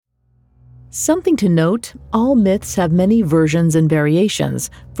Something to note, all myths have many versions and variations.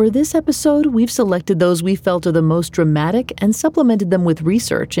 For this episode, we've selected those we felt are the most dramatic and supplemented them with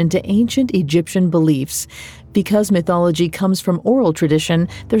research into ancient Egyptian beliefs. Because mythology comes from oral tradition,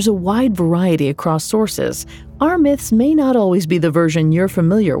 there's a wide variety across sources. Our myths may not always be the version you're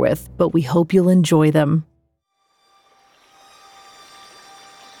familiar with, but we hope you'll enjoy them.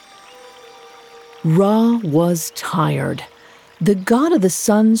 Ra was tired. The god of the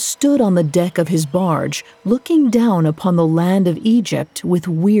sun stood on the deck of his barge, looking down upon the land of Egypt with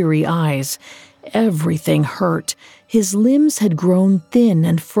weary eyes. Everything hurt. His limbs had grown thin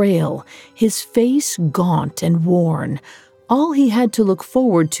and frail, his face gaunt and worn. All he had to look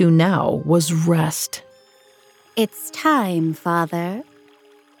forward to now was rest. "It's time, Father."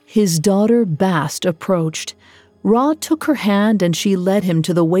 His daughter Bast approached. Ra took her hand and she led him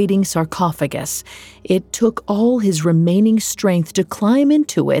to the waiting sarcophagus. It took all his remaining strength to climb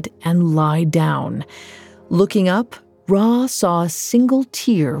into it and lie down. Looking up, Ra saw a single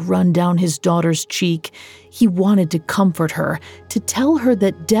tear run down his daughter's cheek. He wanted to comfort her, to tell her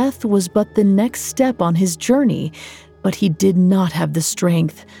that death was but the next step on his journey, but he did not have the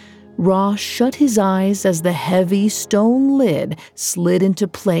strength. Ra shut his eyes as the heavy stone lid slid into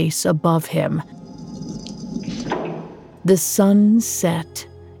place above him. The sun set.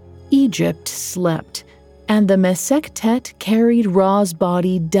 Egypt slept, and the Mesektet carried Ra's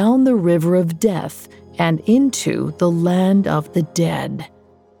body down the river of death and into the land of the dead.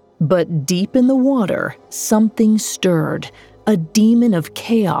 But deep in the water, something stirred, a demon of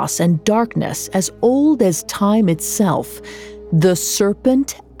chaos and darkness as old as time itself, the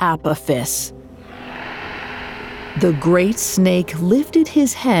serpent Apophis. The great snake lifted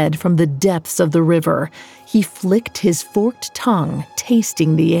his head from the depths of the river. He flicked his forked tongue,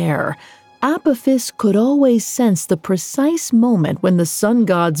 tasting the air. Apophis could always sense the precise moment when the sun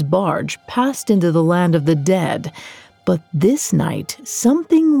god's barge passed into the land of the dead. But this night,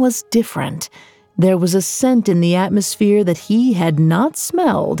 something was different. There was a scent in the atmosphere that he had not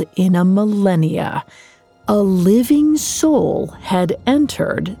smelled in a millennia. A living soul had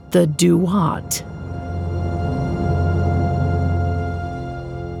entered the Duat.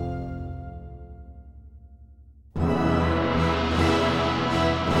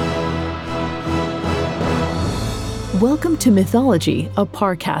 Welcome to Mythology, a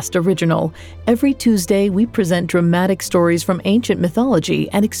Parcast original. Every Tuesday, we present dramatic stories from ancient mythology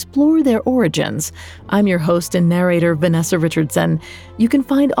and explore their origins. I'm your host and narrator, Vanessa Richardson. You can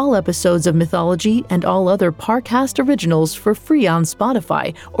find all episodes of Mythology and all other Parcast originals for free on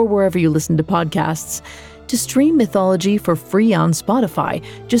Spotify or wherever you listen to podcasts. To stream Mythology for free on Spotify,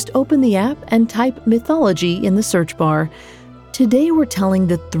 just open the app and type Mythology in the search bar. Today we're telling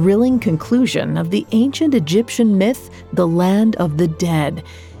the thrilling conclusion of the ancient Egyptian myth, the Land of the Dead.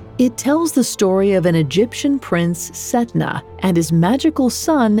 It tells the story of an Egyptian prince, Setna, and his magical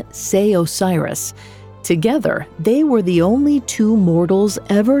son, Se-Osiris. Together, they were the only two mortals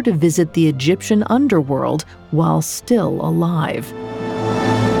ever to visit the Egyptian underworld while still alive.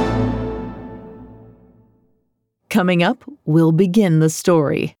 Coming up, we'll begin the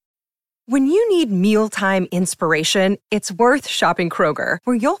story. When you need mealtime inspiration, it's worth shopping Kroger,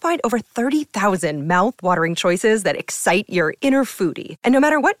 where you'll find over 30,000 mouth-watering choices that excite your inner foodie. And no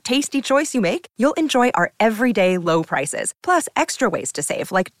matter what tasty choice you make, you'll enjoy our everyday low prices, plus extra ways to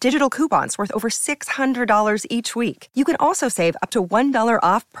save, like digital coupons worth over $600 each week. You can also save up to $1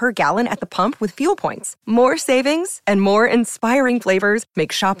 off per gallon at the pump with fuel points. More savings and more inspiring flavors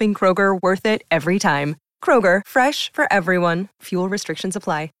make shopping Kroger worth it every time. Kroger, fresh for everyone. Fuel restrictions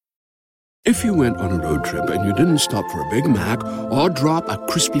apply. If you went on a road trip and you didn't stop for a Big Mac or drop a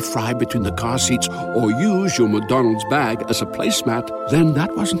crispy fry between the car seats or use your McDonald's bag as a placemat, then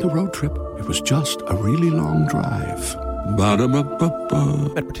that wasn't a road trip. It was just a really long drive.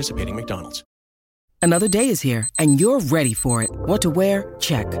 Ba-da-ba-ba-ba. At participating McDonald's. Another day is here, and you're ready for it. What to wear?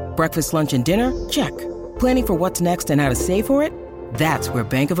 Check. Breakfast, lunch, and dinner? Check. Planning for what's next and how to save for it? That's where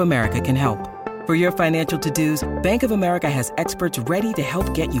Bank of America can help. For your financial to-dos, Bank of America has experts ready to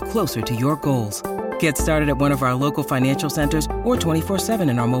help get you closer to your goals. Get started at one of our local financial centers or 24/7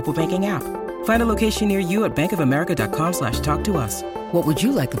 in our mobile banking app. Find a location near you at bankofamerica.com/talktous. What would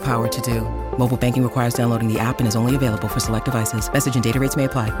you like the power to do? Mobile banking requires downloading the app and is only available for select devices. Message and data rates may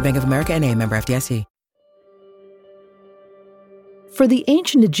apply. Bank of America N.A., member FDIC. For the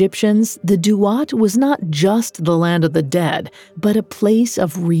ancient Egyptians, the Duat was not just the land of the dead, but a place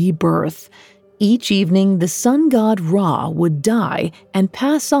of rebirth. Each evening, the sun god Ra would die and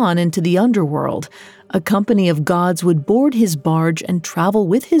pass on into the underworld. A company of gods would board his barge and travel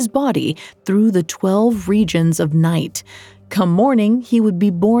with his body through the 12 regions of night. Come morning, he would be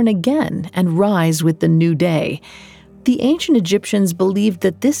born again and rise with the new day. The ancient Egyptians believed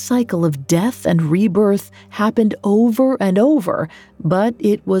that this cycle of death and rebirth happened over and over, but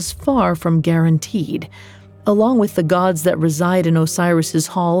it was far from guaranteed. Along with the gods that reside in Osiris's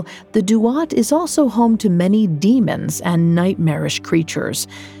hall, the Duat is also home to many demons and nightmarish creatures.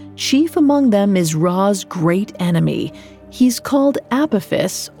 Chief among them is Ra's great enemy. He's called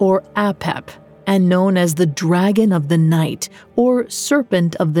Apophis or Apep, and known as the Dragon of the Night or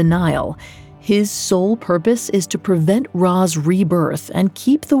Serpent of the Nile. His sole purpose is to prevent Ra's rebirth and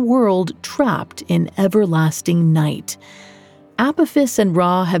keep the world trapped in everlasting night. Apophis and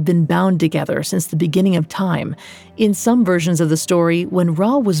Ra have been bound together since the beginning of time. In some versions of the story, when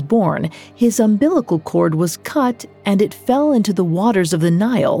Ra was born, his umbilical cord was cut and it fell into the waters of the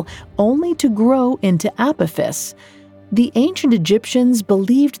Nile, only to grow into Apophis. The ancient Egyptians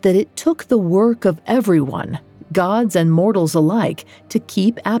believed that it took the work of everyone, gods and mortals alike, to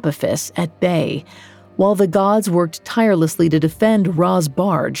keep Apophis at bay. While the gods worked tirelessly to defend Ra's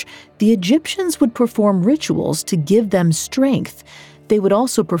barge, the Egyptians would perform rituals to give them strength. They would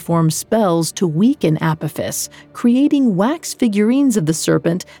also perform spells to weaken Apophis, creating wax figurines of the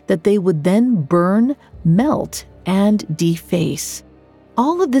serpent that they would then burn, melt, and deface.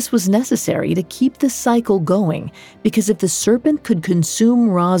 All of this was necessary to keep the cycle going, because if the serpent could consume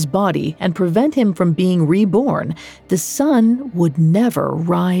Ra's body and prevent him from being reborn, the sun would never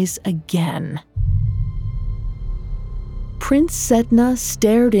rise again. Prince Setna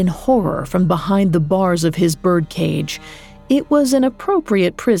stared in horror from behind the bars of his birdcage. It was an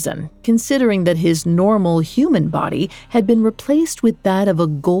appropriate prison, considering that his normal human body had been replaced with that of a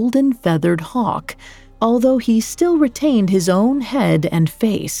golden-feathered hawk, although he still retained his own head and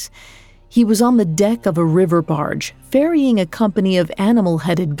face. He was on the deck of a river barge, ferrying a company of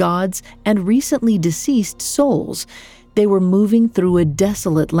animal-headed gods and recently deceased souls. They were moving through a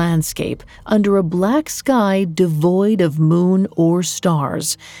desolate landscape under a black sky devoid of moon or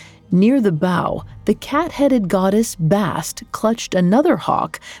stars. Near the bow, the cat-headed goddess Bast clutched another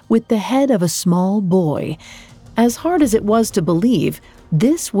hawk with the head of a small boy. As hard as it was to believe,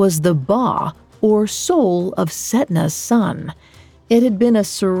 this was the Ba, or soul of Setna's son. It had been a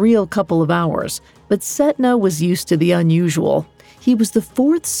surreal couple of hours, but Setna was used to the unusual. He was the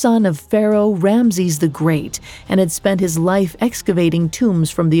fourth son of Pharaoh Ramses the Great and had spent his life excavating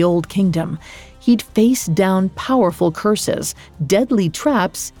tombs from the Old Kingdom. He'd faced down powerful curses, deadly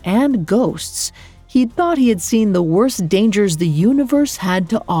traps, and ghosts. He'd thought he had seen the worst dangers the universe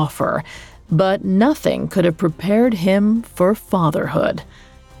had to offer, but nothing could have prepared him for fatherhood.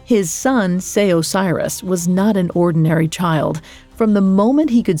 His son, Seosiris, was not an ordinary child. From the moment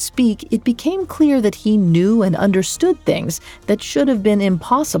he could speak, it became clear that he knew and understood things that should have been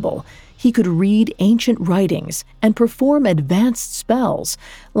impossible. He could read ancient writings and perform advanced spells,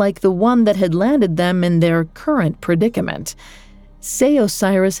 like the one that had landed them in their current predicament.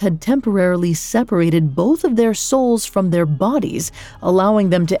 Seosiris had temporarily separated both of their souls from their bodies,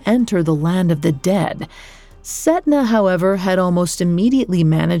 allowing them to enter the land of the dead. Setna, however, had almost immediately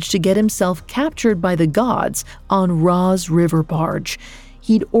managed to get himself captured by the gods on Ra's river barge.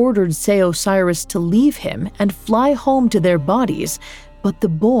 He'd ordered Seosiris to leave him and fly home to their bodies, but the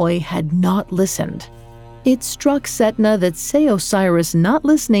boy had not listened. It struck Setna that Seosiris not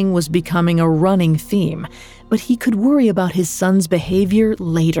listening was becoming a running theme, but he could worry about his son's behavior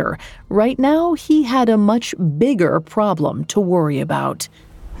later. Right now, he had a much bigger problem to worry about.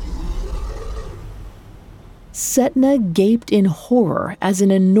 Setna gaped in horror as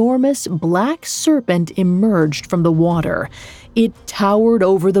an enormous black serpent emerged from the water. It towered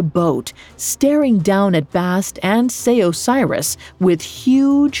over the boat, staring down at Bast and Seosiris with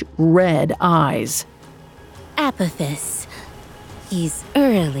huge red eyes. Apophis. He's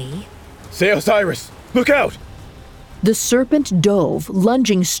early. Seosiris, look out! The serpent dove,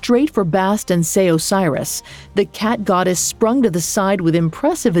 lunging straight for Bast and Seosiris. The cat goddess sprung to the side with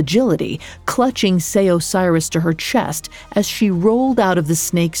impressive agility, clutching Seosiris to her chest as she rolled out of the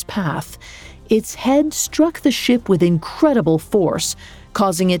snake's path. Its head struck the ship with incredible force,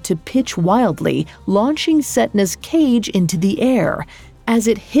 causing it to pitch wildly, launching Setna's cage into the air. As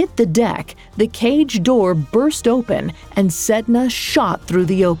it hit the deck, the cage door burst open and Setna shot through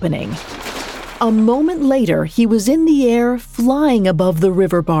the opening. A moment later, he was in the air, flying above the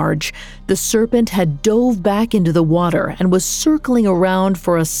river barge. The serpent had dove back into the water and was circling around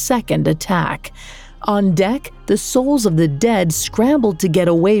for a second attack. On deck, the souls of the dead scrambled to get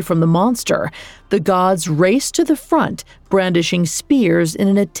away from the monster. The gods raced to the front, brandishing spears in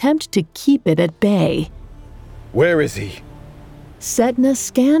an attempt to keep it at bay. Where is he? Setna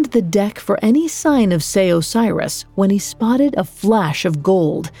scanned the deck for any sign of Seosiris when he spotted a flash of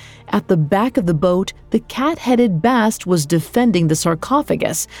gold. At the back of the boat, the cat-headed Bast was defending the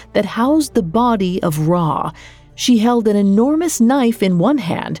sarcophagus that housed the body of Ra. She held an enormous knife in one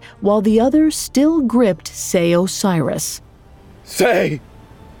hand, while the other still gripped Seosiris. Say!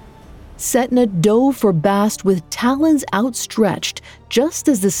 Setna dove for Bast with talons outstretched, just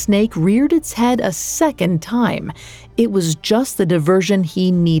as the snake reared its head a second time. It was just the diversion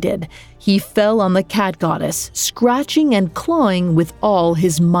he needed. He fell on the cat goddess, scratching and clawing with all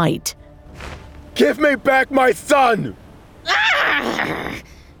his might. Give me back my son!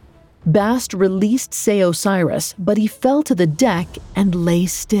 Bast released Seosiris, but he fell to the deck and lay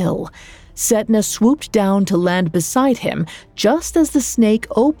still. Setna swooped down to land beside him just as the snake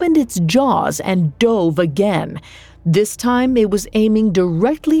opened its jaws and dove again. This time it was aiming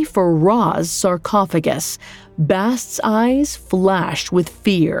directly for Ra's sarcophagus. Bast's eyes flashed with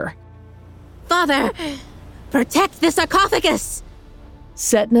fear. Father, protect the sarcophagus!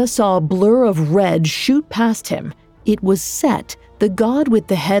 Setna saw a blur of red shoot past him. It was Set, the god with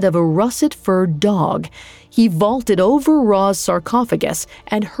the head of a russet-furred dog. He vaulted over Ra's sarcophagus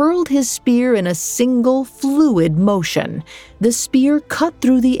and hurled his spear in a single, fluid motion. The spear cut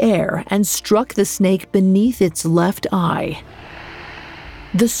through the air and struck the snake beneath its left eye.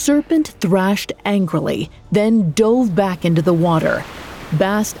 The serpent thrashed angrily, then dove back into the water.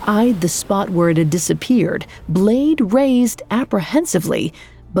 Bast eyed the spot where it had disappeared, blade raised apprehensively,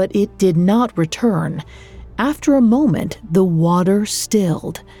 but it did not return. After a moment, the water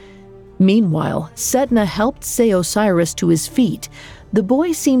stilled. Meanwhile, Setna helped Seosiris to his feet. The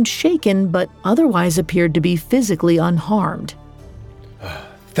boy seemed shaken, but otherwise appeared to be physically unharmed.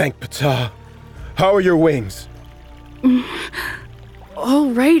 Thank Ptah. How are your wings? All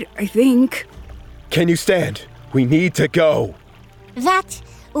right, I think. Can you stand? We need to go. That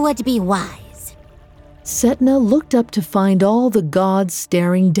would be wise. Setna looked up to find all the gods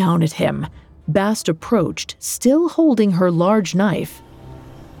staring down at him. Bast approached, still holding her large knife.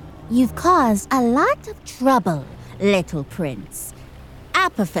 You've caused a lot of trouble, little prince.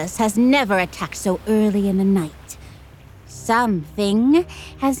 Apophis has never attacked so early in the night. Something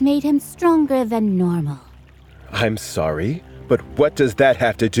has made him stronger than normal. I'm sorry, but what does that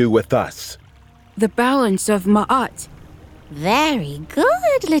have to do with us? The balance of Ma'at. Very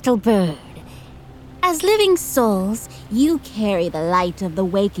good, little bird. As living souls, you carry the light of the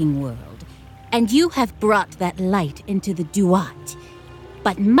waking world, and you have brought that light into the Duat.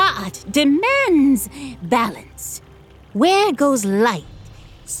 But Ma'at demands balance. Where goes light,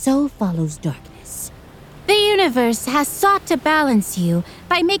 so follows darkness. The universe has sought to balance you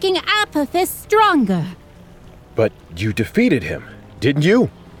by making Apophis stronger. But you defeated him, didn't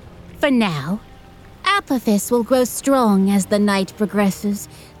you? For now, Apophis will grow strong as the night progresses,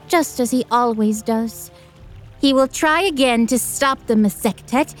 just as he always does. He will try again to stop the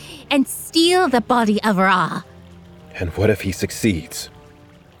Mesektet and steal the body of Ra. And what if he succeeds?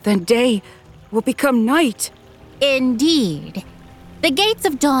 Then day will become night. Indeed. The gates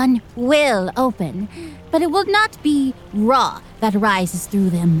of dawn will open, but it will not be Ra that rises through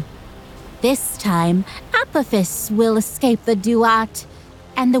them. This time, Apophis will escape the Duat,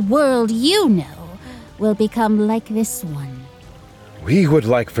 and the world you know will become like this one. We would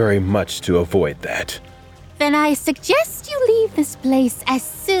like very much to avoid that. Then I suggest you leave this place as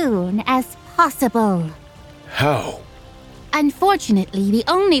soon as possible. How? Unfortunately, the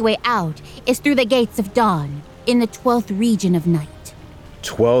only way out is through the Gates of Dawn, in the 12th region of night.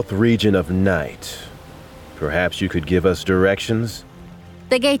 12th region of night. Perhaps you could give us directions?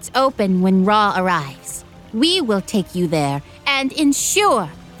 The gates open when Ra arrives. We will take you there and ensure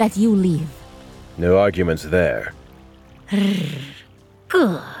that you leave. No arguments there.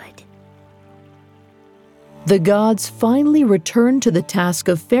 Good. The gods finally returned to the task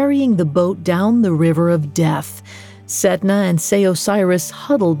of ferrying the boat down the river of death. Setna and Seosiris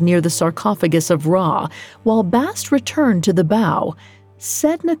huddled near the sarcophagus of Ra, while Bast returned to the bow.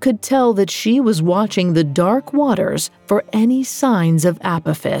 Setna could tell that she was watching the dark waters for any signs of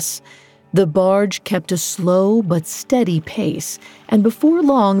Apophis. The barge kept a slow but steady pace, and before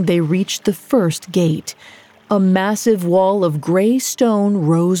long they reached the first gate. A massive wall of gray stone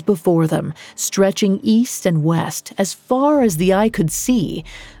rose before them, stretching east and west as far as the eye could see.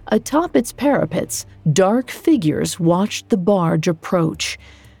 Atop its parapets, dark figures watched the barge approach.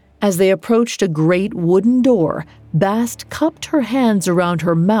 As they approached a great wooden door, Bast cupped her hands around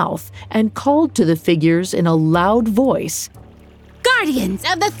her mouth and called to the figures in a loud voice. Guardians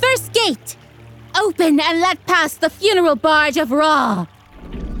of the first gate! Open and let pass the funeral barge of Ra!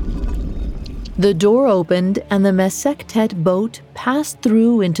 The door opened and the Mesektet boat passed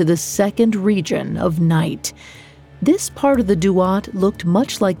through into the second region of night. This part of the Duat looked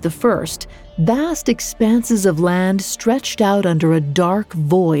much like the first. Vast expanses of land stretched out under a dark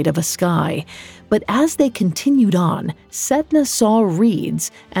void of a sky. But as they continued on, Setna saw reeds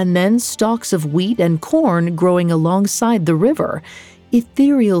and then stalks of wheat and corn growing alongside the river.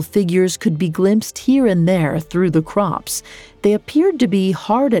 Ethereal figures could be glimpsed here and there through the crops. They appeared to be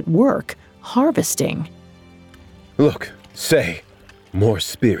hard at work, harvesting. Look, say, more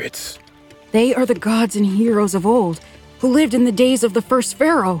spirits. They are the gods and heroes of old, who lived in the days of the first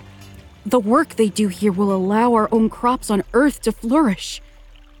pharaoh. The work they do here will allow our own crops on Earth to flourish.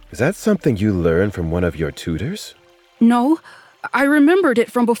 Is that something you learned from one of your tutors? No, I remembered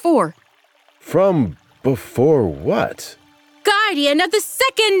it from before. From before what? Guardian of the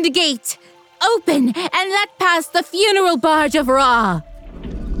second gate! Open and let pass the funeral barge of Ra!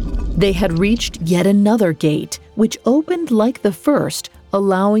 They had reached yet another gate, which opened like the first,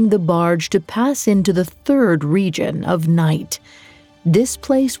 allowing the barge to pass into the third region of night. This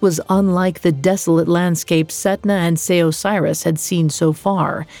place was unlike the desolate landscape Setna and Seosiris had seen so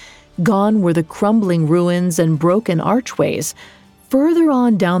far. Gone were the crumbling ruins and broken archways. Further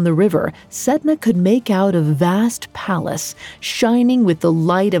on down the river, Setna could make out a vast palace, shining with the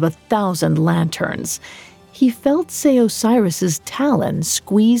light of 1,000 lanterns. He felt Seosiris's talon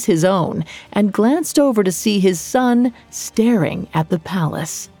squeeze his own and glanced over to see his son staring at the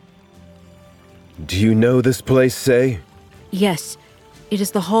palace. Do you know this place, Say? Yes, it is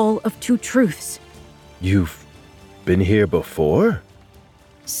the Hall of Two Truths. You've been here before?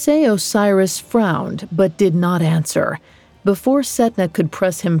 Seosiris frowned but did not answer. Before Setna could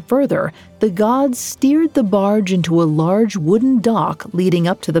press him further, the gods steered the barge into a large wooden dock leading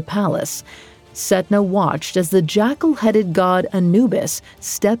up to the palace. Setna watched as the jackal-headed god Anubis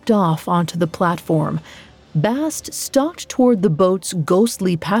stepped off onto the platform. Bast stalked toward the boat's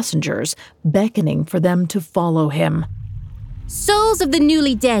ghostly passengers, beckoning for them to follow him. Souls of the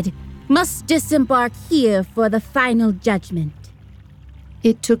newly dead must disembark here for the final judgment.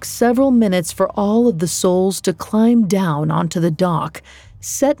 It took several minutes for all of the souls to climb down onto the dock.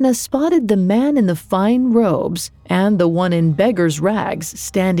 Setna spotted the man in the fine robes and the one in beggar's rags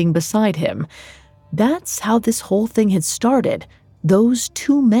standing beside him. That's how this whole thing had started. Those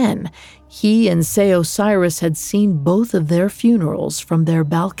two men. He and Seosiris had seen both of their funerals from their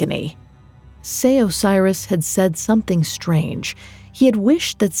balcony. Seosiris had said something strange. He had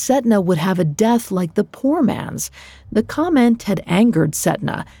wished that Setna would have a death like the poor man's. The comment had angered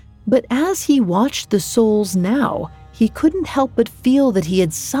Setna, but as he watched the souls now, he couldn't help but feel that he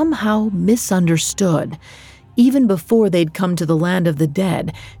had somehow misunderstood. Even before they'd come to the land of the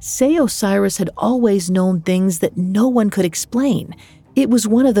dead, Seosiris had always known things that no one could explain. It was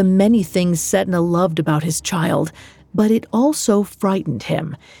one of the many things Setna loved about his child, but it also frightened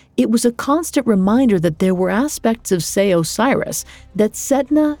him. It was a constant reminder that there were aspects of Seosiris that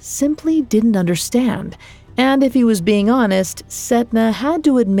Setna simply didn't understand. And if he was being honest, Setna had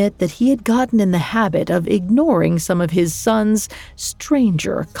to admit that he had gotten in the habit of ignoring some of his son's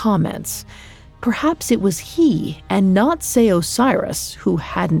stranger comments. Perhaps it was he and not Seosiris who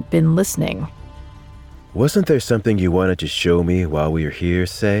hadn't been listening. Wasn't there something you wanted to show me while we were here,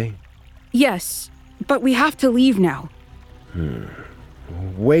 Say? Yes, but we have to leave now.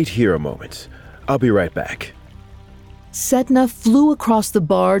 Wait here a moment. I'll be right back. Setna flew across the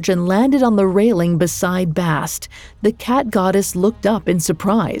barge and landed on the railing beside Bast. The cat goddess looked up in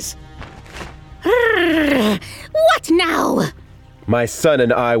surprise. What now? My son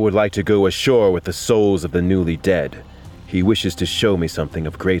and I would like to go ashore with the souls of the newly dead. He wishes to show me something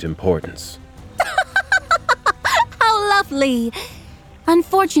of great importance. How lovely.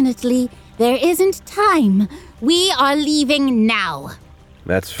 Unfortunately, there isn't time. We are leaving now.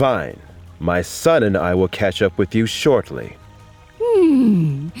 That's fine. My son and I will catch up with you shortly.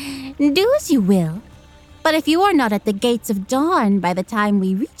 Do as you will. But if you are not at the gates of dawn by the time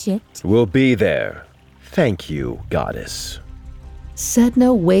we reach it... We'll be there. Thank you, goddess.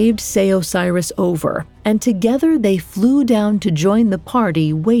 Setna waved Seosiris over, and together they flew down to join the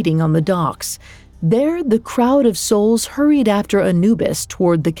party waiting on the docks. There, the crowd of souls hurried after Anubis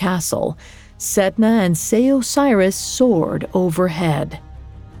toward the castle. Setna and Seosiris soared overhead.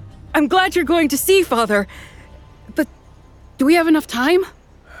 I'm glad you're going to sea, Father. But do we have enough time?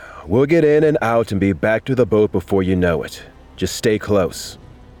 We'll get in and out and be back to the boat before you know it. Just stay close.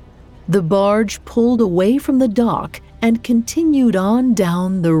 The barge pulled away from the dock and continued on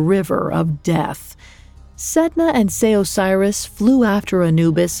down the river of death. Setna and Seosiris flew after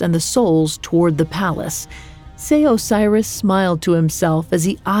Anubis and the souls toward the palace. Osiris smiled to himself as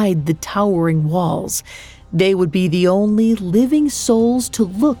he eyed the towering walls. They would be the only living souls to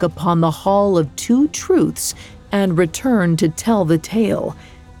look upon the Hall of Two Truths and return to tell the tale,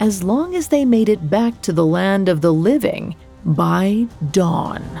 as long as they made it back to the land of the living by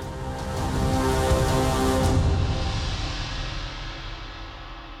dawn.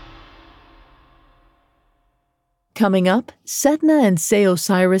 Coming up, Setna and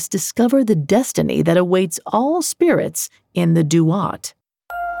Osiris discover the destiny that awaits all spirits in the Duat.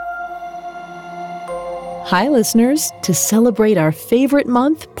 Hi, listeners. To celebrate our favorite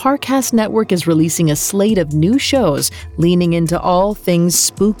month, Parcast Network is releasing a slate of new shows leaning into all things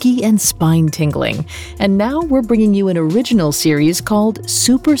spooky and spine-tingling. And now we're bringing you an original series called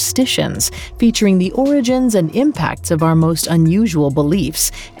Superstitions, featuring the origins and impacts of our most unusual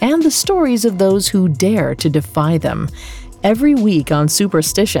beliefs and the stories of those who dare to defy them. Every week on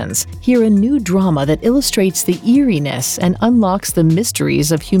Superstitions, hear a new drama that illustrates the eeriness and unlocks the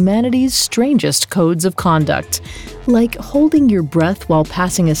mysteries of humanity's strangest codes of conduct. Like holding your breath while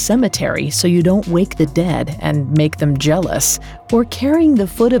passing a cemetery so you don't wake the dead and make them jealous, or carrying the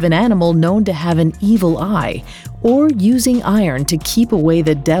foot of an animal known to have an evil eye, or using iron to keep away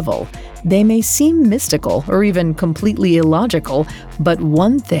the devil. They may seem mystical or even completely illogical, but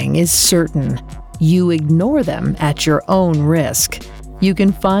one thing is certain: you ignore them at your own risk. You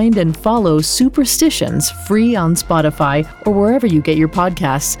can find and follow Superstitions free on Spotify or wherever you get your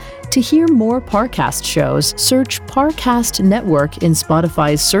podcasts. To hear more Parcast shows, search Parcast Network in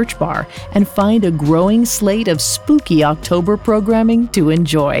Spotify's search bar and find a growing slate of spooky October programming to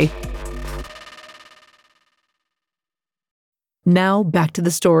enjoy. Now back to the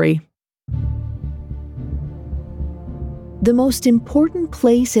story. The most important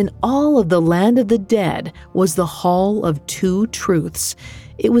place in all of the land of the dead was the Hall of Two Truths.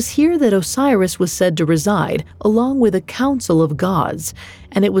 It was here that Osiris was said to reside, along with a council of gods,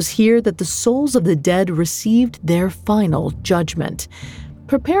 and it was here that the souls of the dead received their final judgment.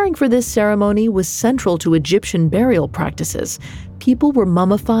 Preparing for this ceremony was central to Egyptian burial practices. People were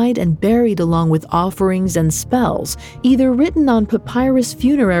mummified and buried along with offerings and spells, either written on papyrus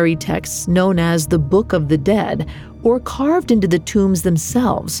funerary texts known as the Book of the Dead, or carved into the tombs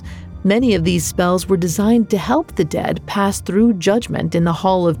themselves. Many of these spells were designed to help the dead pass through judgment in the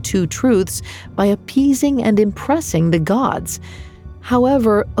Hall of Two Truths by appeasing and impressing the gods.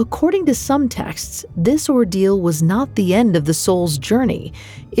 However, according to some texts, this ordeal was not the end of the soul's journey.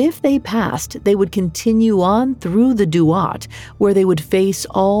 If they passed, they would continue on through the Duat, where they would face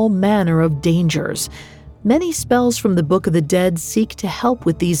all manner of dangers. Many spells from the Book of the Dead seek to help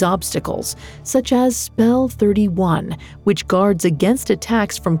with these obstacles, such as Spell 31, which guards against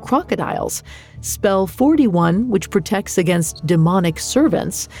attacks from crocodiles, Spell 41, which protects against demonic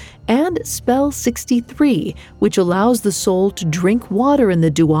servants, and Spell 63, which allows the soul to drink water in the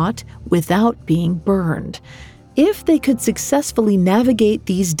Duat without being burned. If they could successfully navigate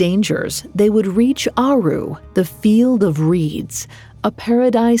these dangers, they would reach Aru, the Field of Reeds, a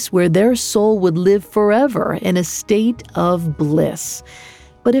paradise where their soul would live forever in a state of bliss.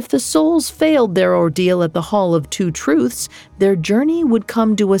 But if the souls failed their ordeal at the Hall of Two Truths, their journey would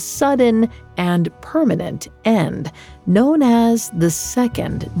come to a sudden and permanent end, known as the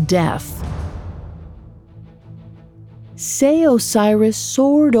Second Death. Osiris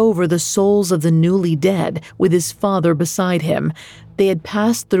soared over the souls of the newly dead with his father beside him. They had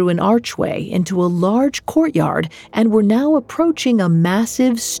passed through an archway into a large courtyard and were now approaching a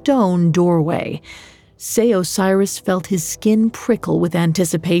massive stone doorway. Osiris felt his skin prickle with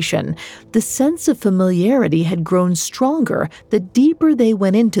anticipation. The sense of familiarity had grown stronger the deeper they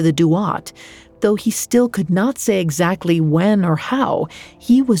went into the Duat. Though he still could not say exactly when or how,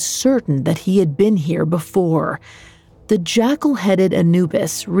 he was certain that he had been here before. The jackal-headed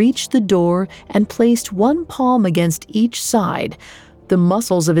Anubis reached the door and placed one palm against each side. The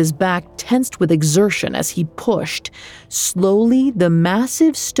muscles of his back tensed with exertion as he pushed. Slowly, the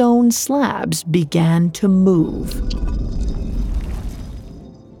massive stone slabs began to move.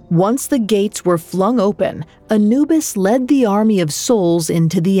 Once the gates were flung open, Anubis led the army of souls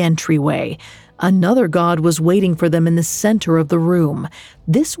into the entryway. Another god was waiting for them in the center of the room.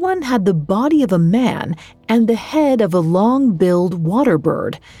 This one had the body of a man and the head of a long-billed water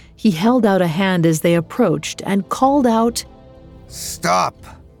bird. He held out a hand as they approached and called out, "Stop!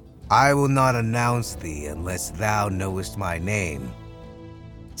 I will not announce thee unless thou knowest my name."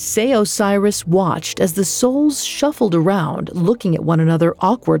 Osiris watched as the souls shuffled around, looking at one another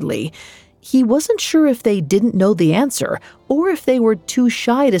awkwardly. He wasn't sure if they didn't know the answer or if they were too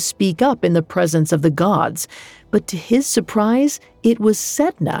shy to speak up in the presence of the gods. But to his surprise, it was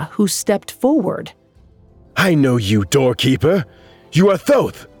Setna who stepped forward. I know you, doorkeeper. You are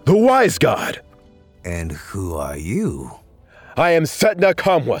Thoth, the wise god. And who are you? I am Setna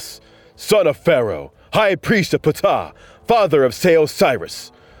Kamwas, son of Pharaoh, high priest of Ptah, father of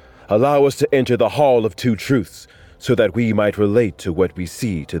Osiris. Allow us to enter the Hall of Two Truths, so that we might relate to what we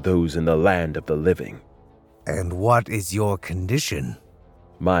see to those in the land of the living. And what is your condition?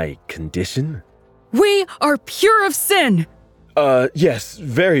 My condition? We are pure of sin! Yes,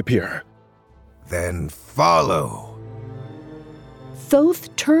 very pure. Then follow.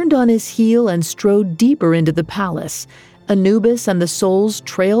 Thoth turned on his heel and strode deeper into the palace. Anubis and the souls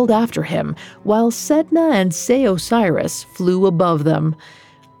trailed after him, while Setna and Osiris flew above them.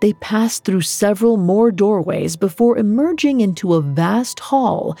 They passed through several more doorways before emerging into a vast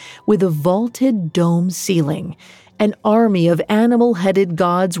hall with a vaulted dome ceiling. An army of animal-headed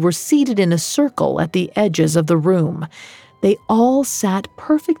gods were seated in a circle at the edges of the room. They all sat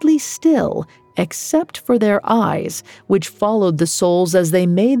perfectly still, except for their eyes, which followed the souls as they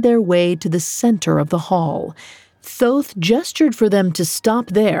made their way to the center of the hall. Thoth gestured for them to stop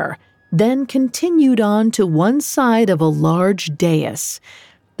there, then continued on to one side of a large dais.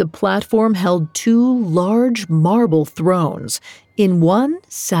 The platform held 2 large marble thrones. In one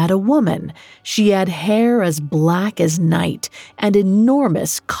sat a woman. She had hair as black as night and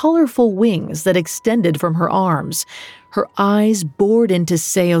enormous, colorful wings that extended from her arms. Her eyes bored into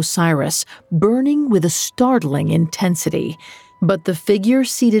Osiris, burning with a startling intensity. But the figure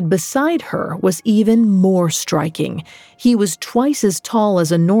seated beside her was even more striking. He was twice as tall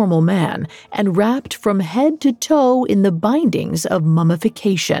as a normal man and wrapped from head to toe in the bindings of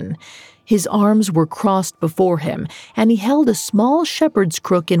mummification. His arms were crossed before him, and he held a small shepherd's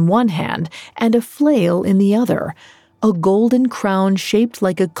crook in one hand and a flail in the other. A golden crown shaped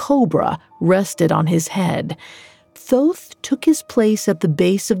like a cobra rested on his head. Thoth took his place at the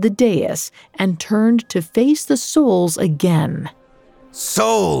base of the dais and turned to face the souls again.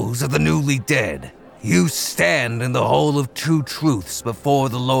 Souls of the newly dead, you stand in the Hall of Two Truths before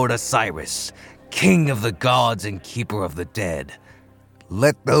the Lord Osiris, King of the gods and keeper of the dead.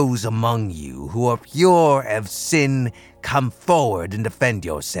 Let those among you who are pure of sin come forward and defend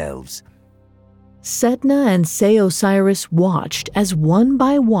yourselves. Setna and Osiris watched as one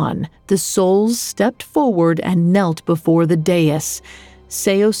by one the souls stepped forward and knelt before the dais.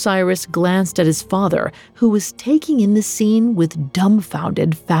 Osiris glanced at his father, who was taking in the scene with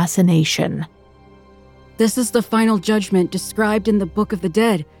dumbfounded fascination. This is the final judgment described in the Book of the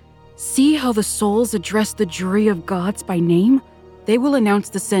Dead. See how the souls address the jury of gods by name? They will announce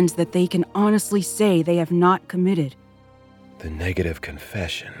the sins that they can honestly say they have not committed. The negative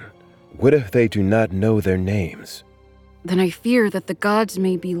confession. What if they do not know their names? Then I fear that the gods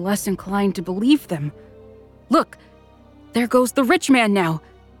may be less inclined to believe them. Look, there goes the rich man now.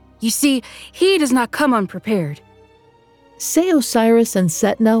 You see, he does not come unprepared. Osiris and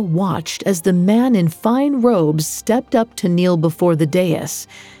Setna watched as the man in fine robes stepped up to kneel before the dais.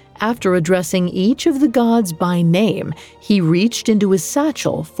 After addressing each of the gods by name, he reached into his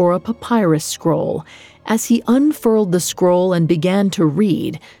satchel for a papyrus scroll. As he unfurled the scroll and began to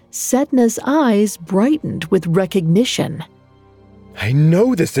read, Setna's eyes brightened with recognition. I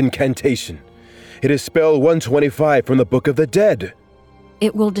know this incantation. It is spell 125 from the Book of the Dead.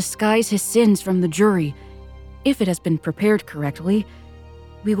 It will disguise his sins from the jury. If it has been prepared correctly,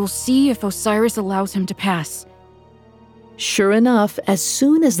 we will see if Osiris allows him to pass. Sure enough, as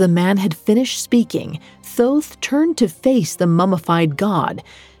soon as the man had finished speaking, Thoth turned to face the mummified god.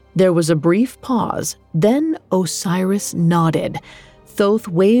 There was a brief pause, then Osiris nodded. Thoth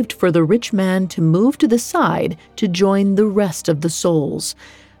waved for the rich man to move to the side to join the rest of the souls.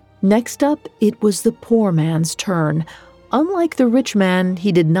 Next up, it was the poor man's turn. Unlike the rich man,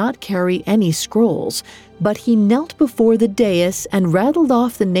 he did not carry any scrolls, but he knelt before the dais and rattled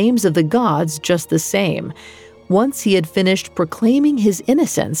off the names of the gods just the same. Once he had finished proclaiming his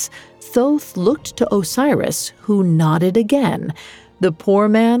innocence, Thoth looked to Osiris, who nodded again. The poor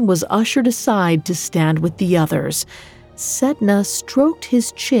man was ushered aside to stand with the others. Setna stroked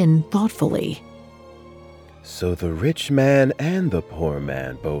his chin thoughtfully. So the rich man and the poor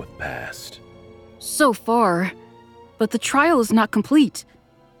man both passed. So far, but the trial is not complete.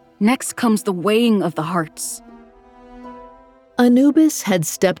 Next comes the weighing of the hearts. Anubis had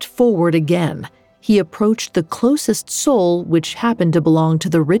stepped forward again. He approached the closest soul, which happened to belong to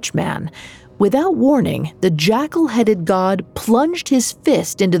the rich man. Without warning, the jackal-headed god plunged his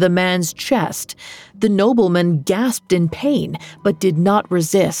fist into the man's chest. The nobleman gasped in pain, but did not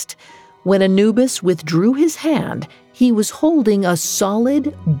resist. When Anubis withdrew his hand, he was holding a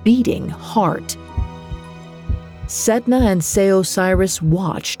solid, beating heart. Setna and Seosiris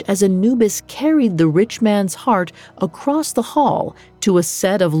watched as Anubis carried the rich man's heart across the hall to a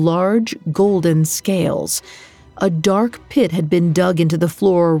set of large golden scales. A dark pit had been dug into the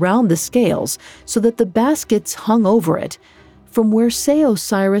floor around the scales so that the baskets hung over it. From where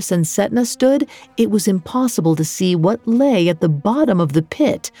Seosiris and Setna stood, it was impossible to see what lay at the bottom of the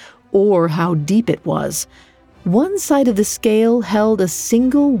pit or how deep it was. One side of the scale held a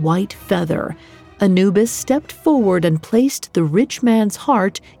single white feather. Anubis stepped forward and placed the rich man's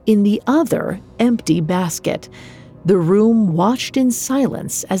heart in the other empty basket. The room watched in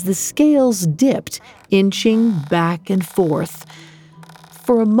silence as the scales dipped, inching back and forth.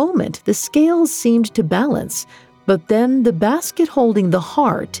 For a moment, the scales seemed to balance, but then the basket holding the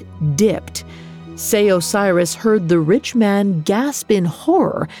heart dipped. Seosiris heard the rich man gasp in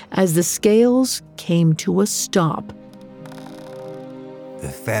horror as the scales came to a stop. The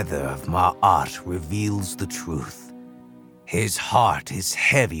feather of Ma'at reveals the truth. His heart is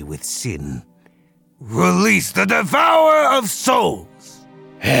heavy with sin. Release the devourer of souls!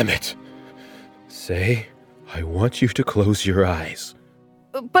 Ammit! Say, I want you to close your eyes.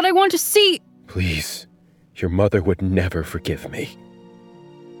 But I want to see... Please, your mother would never forgive me.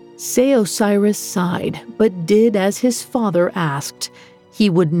 Seosiris sighed, but did as his father asked.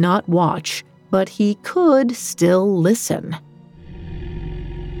 He would not watch, but he could still listen.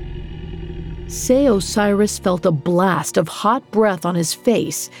 Seosiris felt a blast of hot breath on his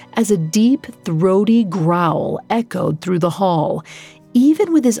face as a deep, throaty growl echoed through the hall.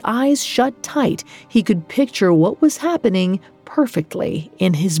 Even with his eyes shut tight, he could picture what was happening perfectly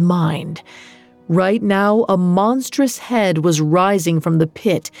in his mind. Right now, a monstrous head was rising from the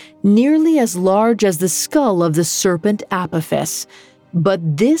pit, nearly as large as the skull of the serpent Apophis.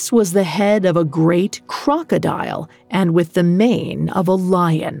 But this was the head of a great crocodile, and with the mane of a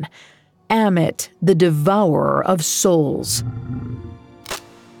lion. Ammit, the devourer of souls.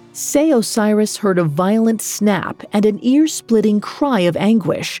 Seosiris heard a violent snap and an ear-splitting cry of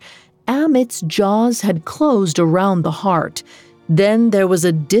anguish. Ammit's jaws had closed around the heart. Then there was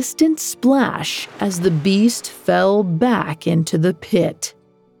a distant splash as the beast fell back into the pit.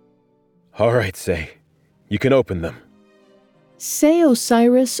 All right, Say. You can open them.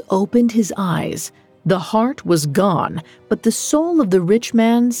 Seosiris opened his eyes. The heart was gone, but the soul of the rich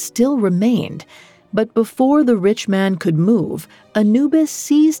man still remained. But before the rich man could move, Anubis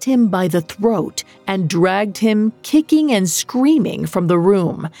seized him by the throat and dragged him, kicking and screaming, from the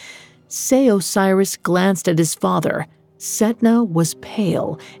room. Seosiris glanced at his father. Setna was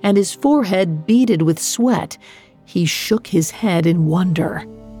pale, and his forehead beaded with sweat. He shook his head in wonder.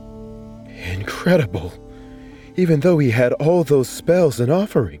 Incredible. Even though he had all those spells and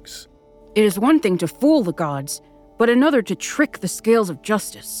offerings. It is one thing to fool the gods, but another to trick the scales of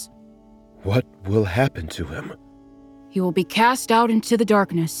justice. What will happen to him? He will be cast out into the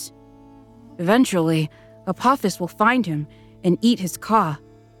darkness. Eventually, Apophis will find him and eat his ka.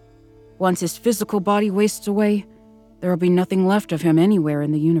 Once his physical body wastes away, there will be nothing left of him anywhere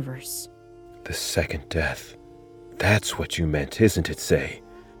in the universe. The second death. That's what you meant, isn't it, Say?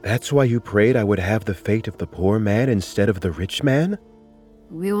 That's why you prayed I would have the fate of the poor man instead of the rich man?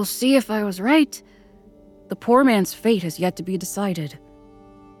 We will see if I was right. The poor man's fate has yet to be decided.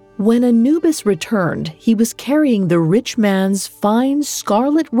 When Anubis returned, he was carrying the rich man's fine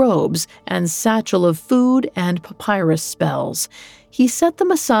scarlet robes and satchel of food and papyrus spells. He set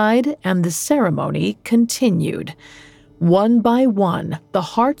them aside, and the ceremony continued. One by one, the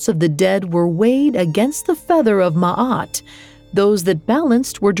hearts of the dead were weighed against the feather of Ma'at. Those that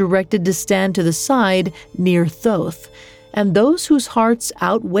balanced were directed to stand to the side near Thoth, and those whose hearts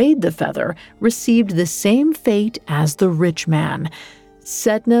outweighed the feather received the same fate as the rich man.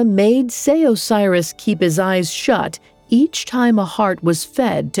 Setna made Seosiris keep his eyes shut each time a heart was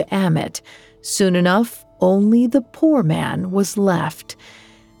fed to Ammit. Soon enough, only the poor man was left.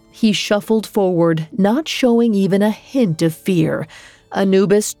 He shuffled forward, not showing even a hint of fear.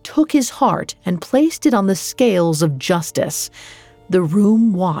 Anubis took his heart and placed it on the scales of justice. The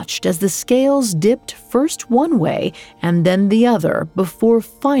room watched as the scales dipped first one way and then the other before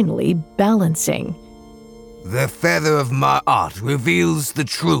finally balancing. The feather of Ma'at reveals the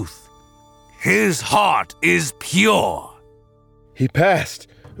truth. His heart is pure. He passed.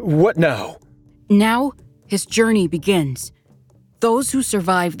 What now? Now, his journey begins. Those who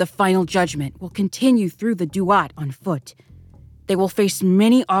survive the final judgment will continue through the Duat on foot. They will face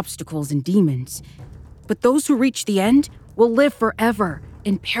many obstacles and demons. But those who reach the end will live forever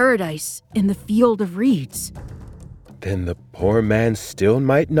in paradise in the field of reeds. Then the poor man still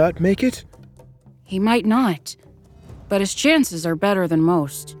might not make it? He might not, but his chances are better than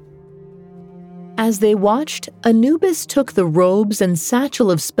most. As they watched, Anubis took the robes and satchel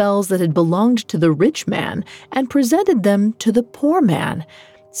of spells that had belonged to the rich man and presented them to the poor man.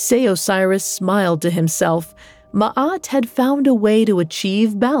 Seosiris smiled to himself. Ma'at had found a way to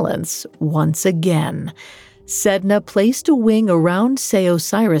achieve balance once again. Sedna placed a wing around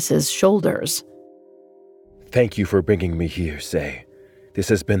Seosiris's shoulders. Thank you for bringing me here, Se. This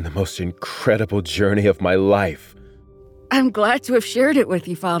has been the most incredible journey of my life. I'm glad to have shared it with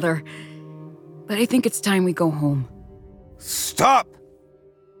you, Father. But I think it's time we go home. Stop!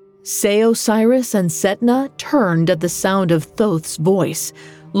 Seosiris and Setna turned at the sound of Thoth's voice.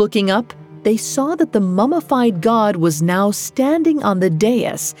 Looking up, they saw that the mummified god was now standing on the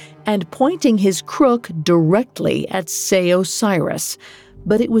dais and pointing his crook directly at Seosiris.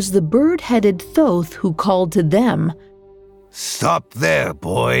 But it was the bird-headed Thoth who called to them. Stop there,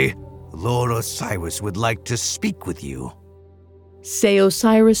 boy. Lord Osiris would like to speak with you.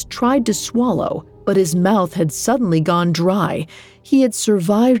 Seosiris tried to swallow, but his mouth had suddenly gone dry. He had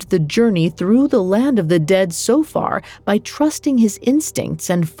survived the journey through the land of the dead so far by trusting his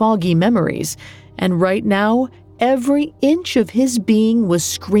instincts and foggy memories, and right now, every inch of his being was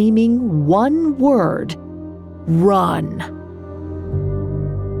screaming one word: run.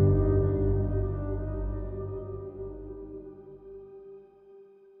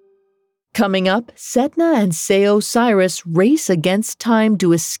 Coming up, Setna and Seosiris race against time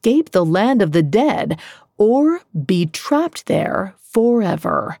to escape the land of the dead or be trapped there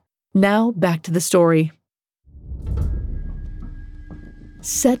forever. Now back to the story.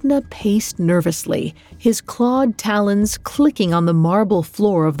 Setna paced nervously, his clawed talons clicking on the marble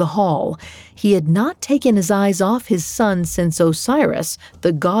floor of the hall. He had not taken his eyes off his son since Osiris,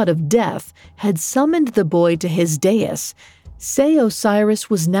 the god of death, had summoned the boy to his dais.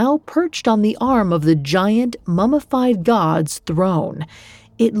 Seosiris was now perched on the arm of the giant, mummified god's throne.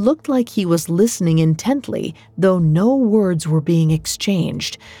 It looked like he was listening intently, though no words were being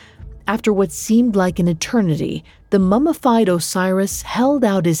exchanged. After what seemed like an eternity, the mummified Osiris held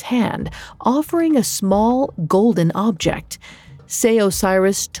out his hand, offering a small, golden object.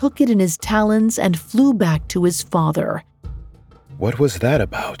 Seosiris took it in his talons and flew back to his father. What was that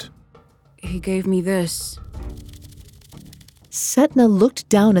about? He gave me this. Setna looked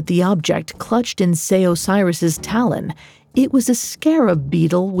down at the object clutched in Seosiris's talon. It was a scarab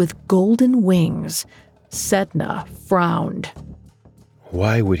beetle with golden wings. Setna frowned.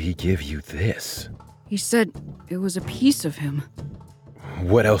 Why would he give you this? He said it was a piece of him.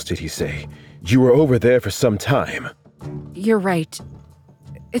 What else did he say? You were over there for some time. You're right.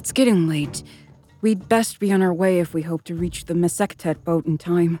 It's getting late. We'd best be on our way if we hope to reach the Mesektet boat in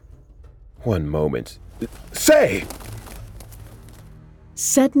time. One moment. Say!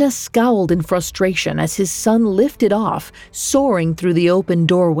 Setna scowled in frustration as his son lifted off, soaring through the open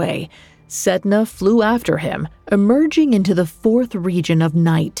doorway. Setna flew after him, emerging into the fourth region of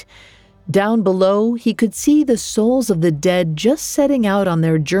night. Down below, he could see the souls of the dead just setting out on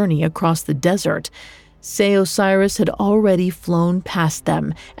their journey across the desert. Seosiris had already flown past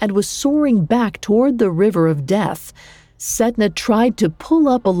them and was soaring back toward the river of death. Setna tried to pull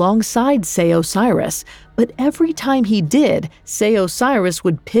up alongside Seosiris, but every time he did, Seosiris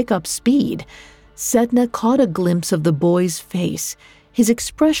would pick up speed. Setna caught a glimpse of the boy's face. His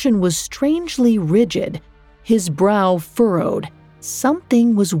expression was strangely rigid, his brow furrowed.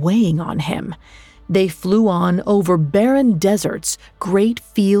 Something was weighing on him. They flew on over barren deserts, great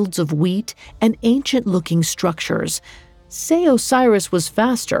fields of wheat, and ancient-looking structures. Seosiris was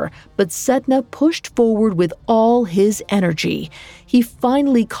faster, but Setna pushed forward with all his energy. He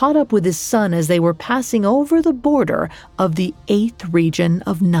finally caught up with his son as they were passing over the border of the 8th region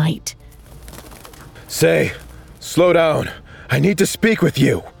of night. Say, slow down. I need to speak with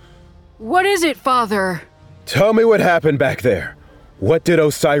you. What is it, Father? Tell me what happened back there. What did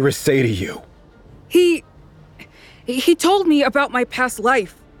Osiris say to you? He told me about my past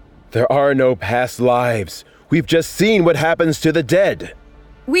life. There are no past lives. We've just seen what happens to the dead.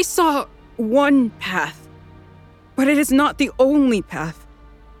 We saw one path, but it is not the only path.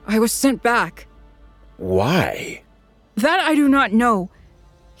 I was sent back. Why? That I do not know.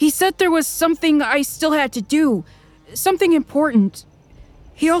 He said there was something I still had to do, something important.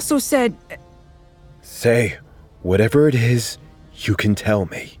 He also said... Say, whatever it is, you can tell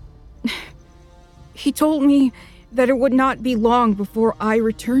me. He told me that it would not be long before I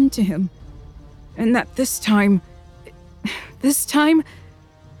returned to him. And that this time,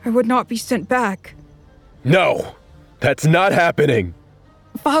 I would not be sent back. No, that's not happening.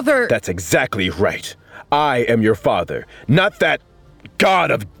 Father... That's exactly right. I am your father, not that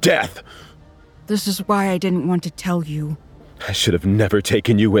god of death. This is why I didn't want to tell you. I should have never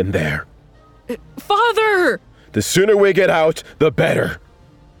taken you in there. Father! The sooner we get out, the better.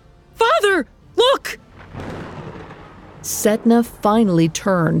 Father, look! Setna finally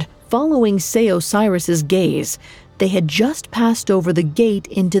turned, following Seosiris's gaze. They had just passed over the gate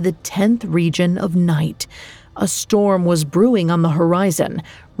into the 10th region of night. A storm was brewing on the horizon.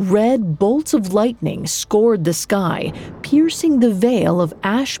 Red bolts of lightning scored the sky, piercing the veil of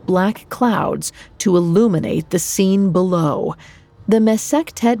ash-black clouds to illuminate the scene below. The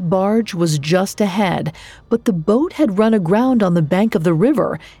Mesektet barge was just ahead, but the boat had run aground on the bank of the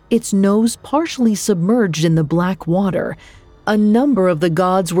river, its nose partially submerged in the black water. A number of the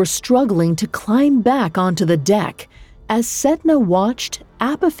gods were struggling to climb back onto the deck. As Setna watched,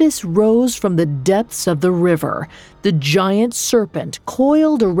 Apophis rose from the depths of the river. The giant serpent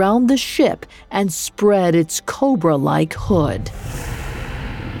coiled around the ship and spread its cobra-like hood.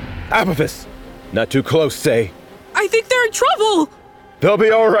 Apophis! Not too close, say. I think they're in trouble! They'll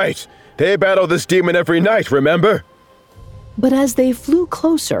be all right. They battle this demon every night, remember? But as they flew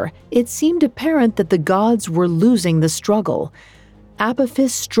closer, it seemed apparent that the gods were losing the struggle.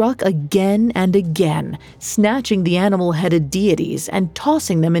 Apophis struck again and again, snatching the animal-headed deities and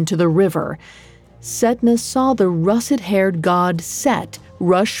tossing them into the river. Setna saw the russet-haired god Set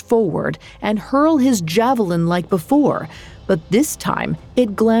rush forward and hurl his javelin like before, but this time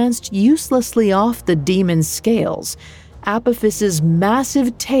it glanced uselessly off the demon's scales. Apophis's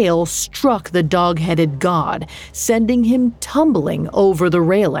massive tail struck the dog-headed god, sending him tumbling over the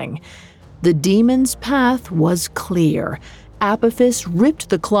railing. The demon's path was clear. Apophis ripped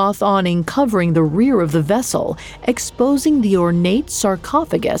the cloth awning covering the rear of the vessel, exposing the ornate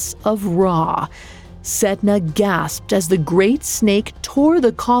sarcophagus of Ra. Setna gasped as the great snake tore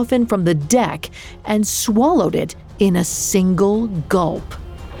the coffin from the deck and swallowed it in a single gulp.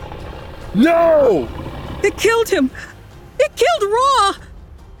 No! It killed him! It killed Ra!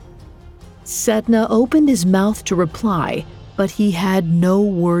 Setna opened his mouth to reply, but he had no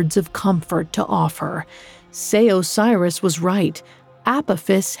words of comfort to offer. Seosiris was right.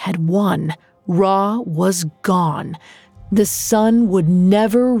 Apophis had won. Ra was gone. The sun would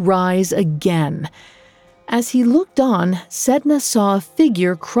never rise again. As he looked on, Setna saw a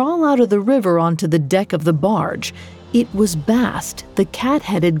figure crawl out of the river onto the deck of the barge. It was Bast, the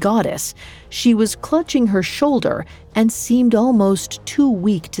cat-headed goddess. She was clutching her shoulder and seemed almost too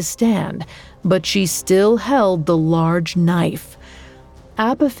weak to stand, but she still held the large knife.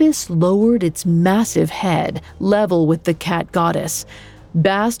 Apophis lowered its massive head, level with the cat goddess.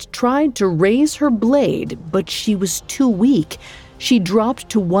 Bast tried to raise her blade, but she was too weak. She dropped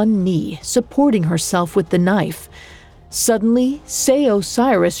to one knee, supporting herself with the knife. Suddenly,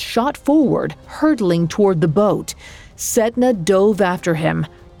 Seosiris shot forward, hurtling toward the boat. Setna dove after him.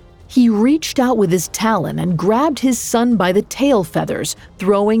 He reached out with his talon and grabbed his son by the tail feathers,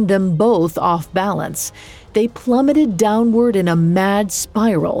 throwing them both off balance. They plummeted downward in a mad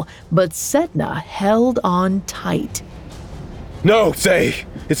spiral, but Setna held on tight. No, Say!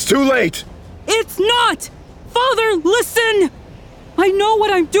 It's too late! It's not! Father, listen! I know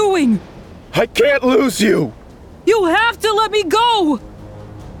what I'm doing! I can't lose you! You have to let me go!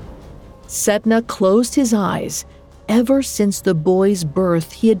 Setna closed his eyes. Ever since the boy's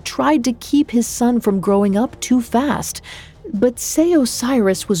birth, he had tried to keep his son from growing up too fast. But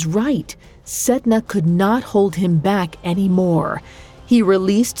Seosiris was right. Setna could not hold him back anymore. He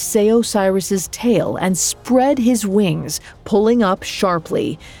released Seosiris's tail and spread his wings, pulling up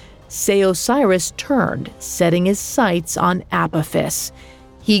sharply. Seosiris turned, setting his sights on Apophis.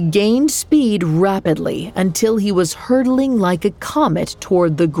 He gained speed rapidly until he was hurtling like a comet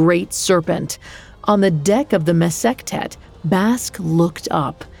toward the great serpent. On the deck of the Mesektet, Bast looked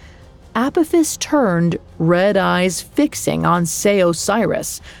up. Apophis turned, red eyes fixing on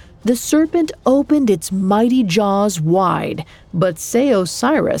Seosiris. The serpent opened its mighty jaws wide, but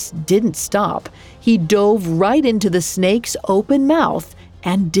Seosiris didn't stop. He dove right into the snake's open mouth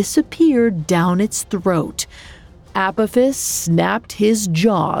and disappeared down its throat. Apophis snapped his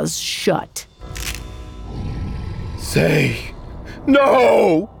jaws shut. Say,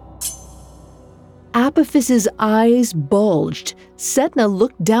 no! Apophis's eyes bulged. Setna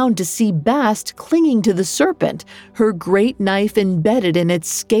looked down to see Bast clinging to the serpent, her great knife embedded in its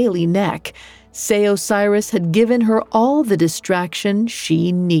scaly neck. Seosiris had given her all the distraction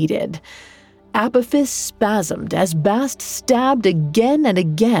she needed. Apophis spasmed as Bast stabbed again and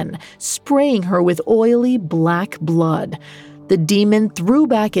again, spraying her with oily black blood. The demon threw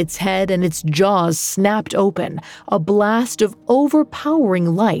back its head and its jaws snapped open. A blast of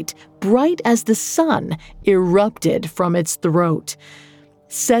overpowering light, bright as the sun, erupted from its throat.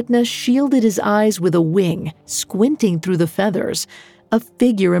 Setna shielded his eyes with a wing, squinting through the feathers. A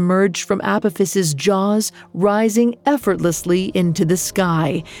figure emerged from Apophis' jaws, rising effortlessly into the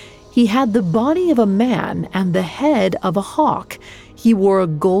sky. He had the body of a man and the head of a hawk. He wore a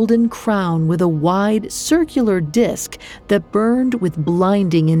golden crown with a wide, circular disc that burned with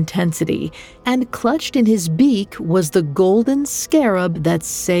blinding intensity, and clutched in his beak was the golden scarab that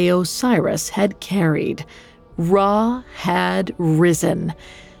Seosiris had carried. Ra had risen.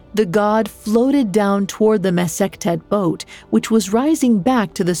 The god floated down toward the Mesektet boat, which was rising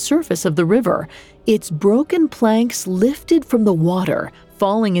back to the surface of the river. Its broken planks lifted from the water,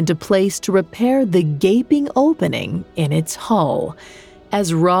 falling into place to repair the gaping opening in its hull.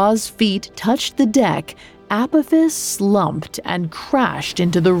 As Ra's feet touched the deck, Apophis slumped and crashed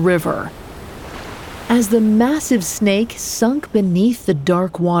into the river. As the massive snake sunk beneath the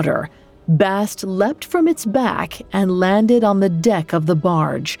dark water, Bast leapt from its back and landed on the deck of the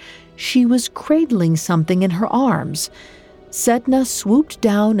barge. She was cradling something in her arms. Setna swooped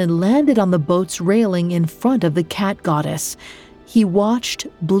down and landed on the boat's railing in front of the cat goddess. He watched,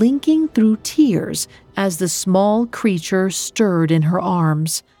 blinking through tears, as the small creature stirred in her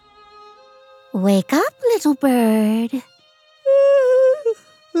arms. Wake up, little bird.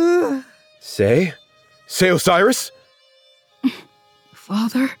 Say Osiris?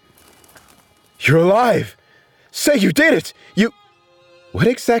 Father? You're alive! Say you did it! What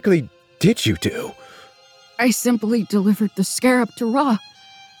exactly did you do? I simply delivered the scarab to Ra.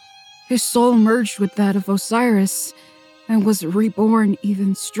 His soul merged with that of Osiris and was reborn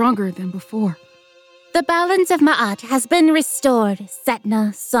even stronger than before. The balance of Ma'at has been restored,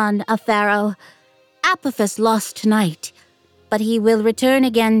 Setna, son of Pharaoh. Apophis lost tonight, but he will return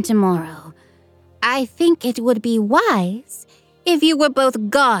again tomorrow. I think it would be wise if you were both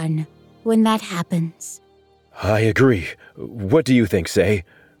gone when that happens. I agree. What do you think, Say?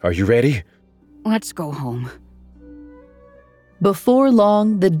 Are you ready? Let's go home. Before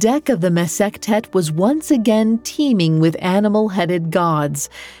long, the deck of the Mesektet was once again teeming with animal-headed gods.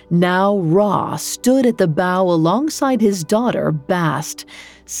 Now Ra stood at the bow alongside his daughter, Bast.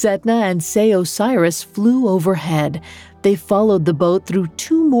 Setna and Seosiris flew overhead. They followed the boat through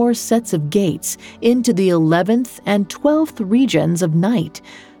 2 more sets of gates into the 11th and 12th regions of night.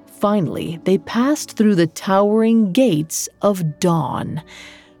 Finally, they passed through the towering gates of dawn.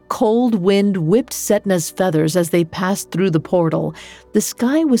 Cold wind whipped Setna's feathers as they passed through the portal. The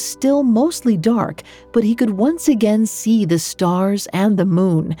sky was still mostly dark, but he could once again see the stars and the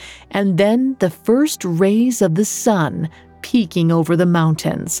moon, and then the first rays of the sun peeking over the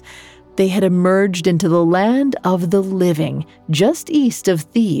mountains. They had emerged into the land of the living, just east of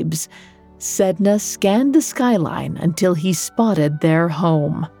Thebes. Setna scanned the skyline until he spotted their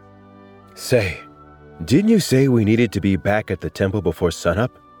home. Say, didn't you say we needed to be back at the temple before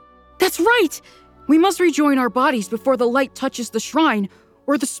sunup? That's right! We must rejoin our bodies before the light touches the shrine,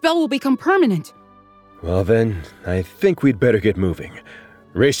 or the spell will become permanent. Well then, I think we'd better get moving.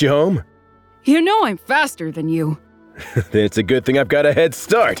 Race you home? You know I'm faster than you. Then it's a good thing I've got a head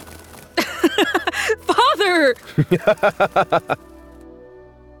start. Father!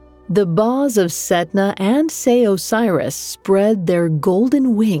 The Baas of Setna and Seosiris spread their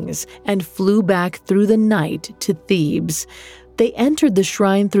golden wings and flew back through the night to Thebes. They entered the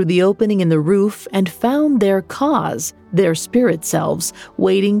shrine through the opening in the roof and found their Kas, their spirit selves,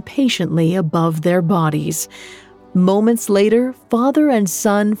 waiting patiently above their bodies. Moments later, father and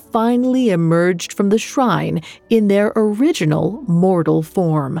son finally emerged from the shrine in their original mortal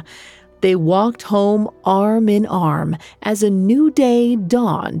form. They walked home arm in arm as a new day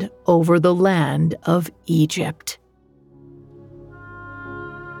dawned over the land of Egypt.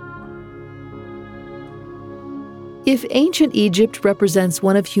 If ancient Egypt represents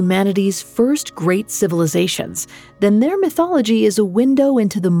one of humanity's first great civilizations, then their mythology is a window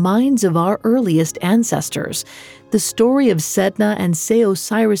into the minds of our earliest ancestors. The story of Setna and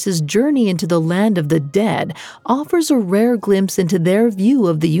Seosiris' journey into the land of the dead offers a rare glimpse into their view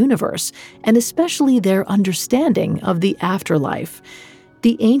of the universe, and especially their understanding of the afterlife.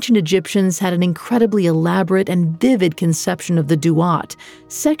 The ancient Egyptians had an incredibly elaborate and vivid conception of the Duat,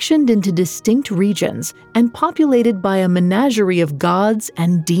 sectioned into distinct regions and populated by a menagerie of gods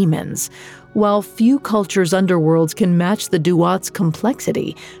and demons. While few cultures' underworlds can match the Duat's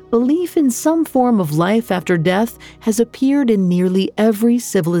complexity, belief in some form of life after death has appeared in nearly every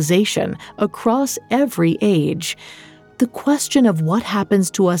civilization, across every age. The question of what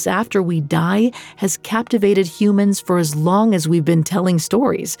happens to us after we die has captivated humans for as long as we've been telling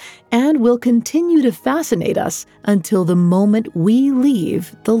stories, and will continue to fascinate us until the moment we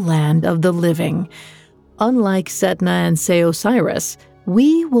leave the land of the living. Unlike Setna and Seosiris,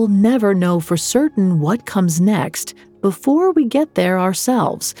 we will never know for certain what comes next, before we get there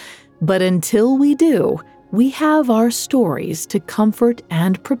ourselves. But until we do, we have our stories to comfort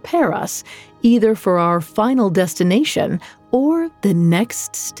and prepare us, either for our final destination or the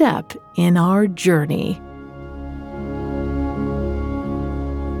next step in our journey.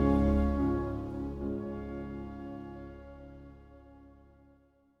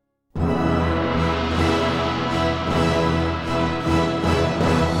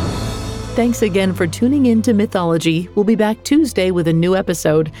 Thanks again for tuning in to Mythology. We'll be back Tuesday with a new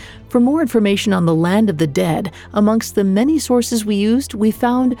episode. For more information on the Land of the Dead, amongst the many sources we used, we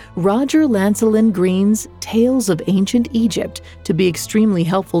found Roger Lancelyn Green's Tales of Ancient Egypt to be extremely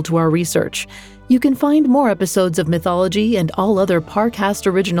helpful to our research. You can find more episodes of Mythology and all other Parcast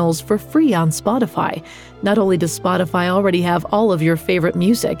originals for free on Spotify. Not only does Spotify already have all of your favorite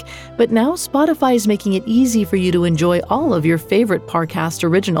music, but now Spotify is making it easy for you to enjoy all of your favorite Parcast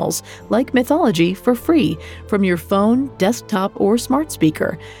originals, like Mythology, for free from your phone, desktop, or smart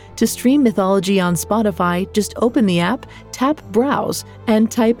speaker. To stream Mythology on Spotify, just open the app, tap Browse, and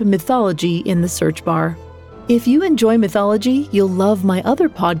type Mythology in the search bar. If you enjoy Mythology, you'll love my other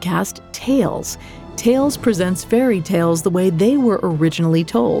podcast, Tales. Tales presents fairy tales the way they were originally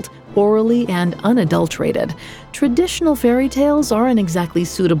told, orally and unadulterated. Traditional fairy tales aren't exactly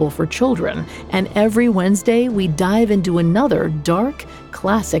suitable for children, and every Wednesday we dive into another dark,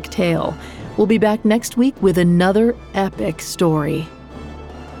 classic tale. We'll be back next week with another epic story.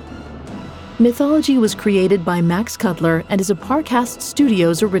 Mythology was created by Max Cutler and is a Parcast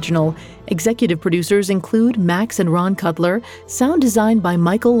Studios original. Executive producers include Max and Ron Cutler, sound design by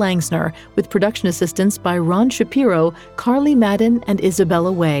Michael Langsner, with production assistance by Ron Shapiro, Carly Madden, and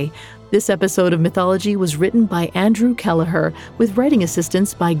Isabella Way. This episode of Mythology was written by Andrew Kelleher, with writing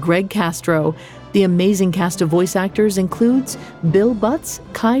assistance by Greg Castro. The amazing cast of voice actors includes Bill Butts,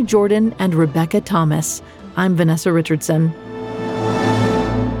 Kai Jordan, and Rebecca Thomas. I'm Vanessa Richardson.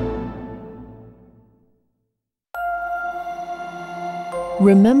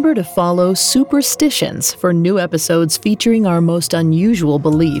 Remember to follow Superstitions for new episodes featuring our most unusual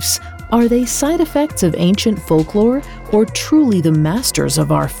beliefs. Are they side effects of ancient folklore or truly the masters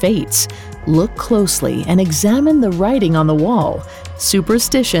of our fates? Look closely and examine the writing on the wall.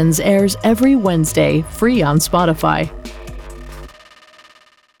 Superstitions airs every Wednesday, free on Spotify.